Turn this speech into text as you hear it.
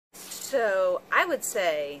So I would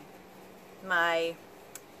say my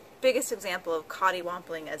biggest example of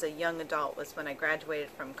Coddiwompling as a young adult was when I graduated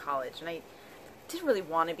from college. And I didn't really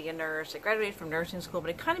want to be a nurse. I graduated from nursing school, but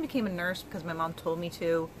I kind of became a nurse because my mom told me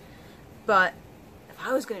to. But if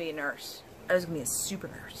I was going to be a nurse, I was going to be a super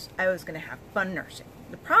nurse. I was going to have fun nursing.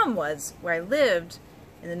 The problem was, where I lived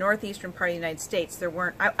in the northeastern part of the United States, there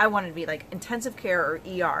weren't, I wanted to be like intensive care or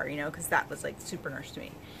ER, you know, because that was like super nurse to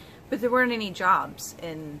me. But there weren't any jobs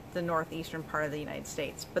in the northeastern part of the United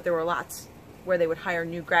States. But there were lots where they would hire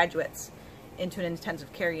new graduates into an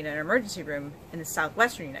intensive care unit or emergency room in the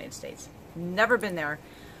southwestern United States. Never been there,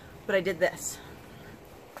 but I did this.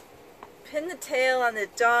 Pin the tail on the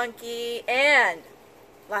donkey and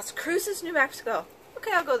Las Cruces, New Mexico.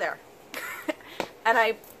 Okay, I'll go there. And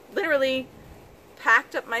I literally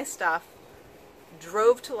packed up my stuff,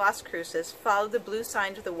 drove to Las Cruces, followed the blue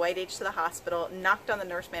sign to the white H to the hospital, knocked on the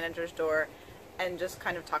nurse manager's door, and just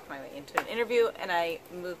kind of talked my way into an interview. And I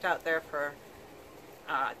moved out there for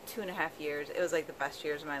 2.5 years. It was like the best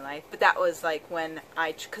years of my life. But that was like when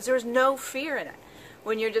because there was no fear in it.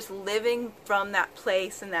 When you're just living from that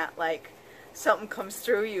place and that like something comes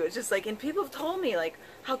through you, it's just like, and people have told me like,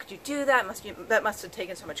 how could you do that? That must have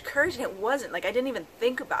taken so much courage. And it wasn't. Like, I didn't even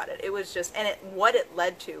think about it. It was just, and what it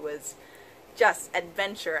led to was just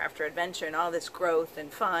adventure after adventure and all this growth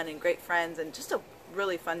and fun and great friends and just a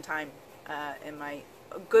really fun time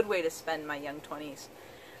a good way to spend my young 20s.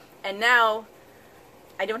 And now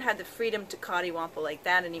I don't have the freedom to Coddiwomple like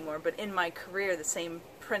that anymore, but in my career the same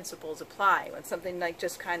principles apply. When something like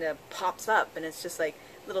just kind of pops up and it's just like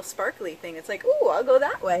a little sparkly thing, it's like, ooh, I'll go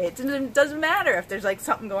that way. It doesn't matter if there's like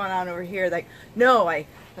something going on over here, like, no, I've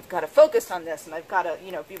got to focus on this and I've got to,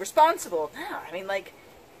 you know, be responsible. No, I mean, like,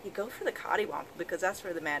 you go for the Coddiwomple because that's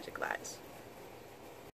where the magic lies.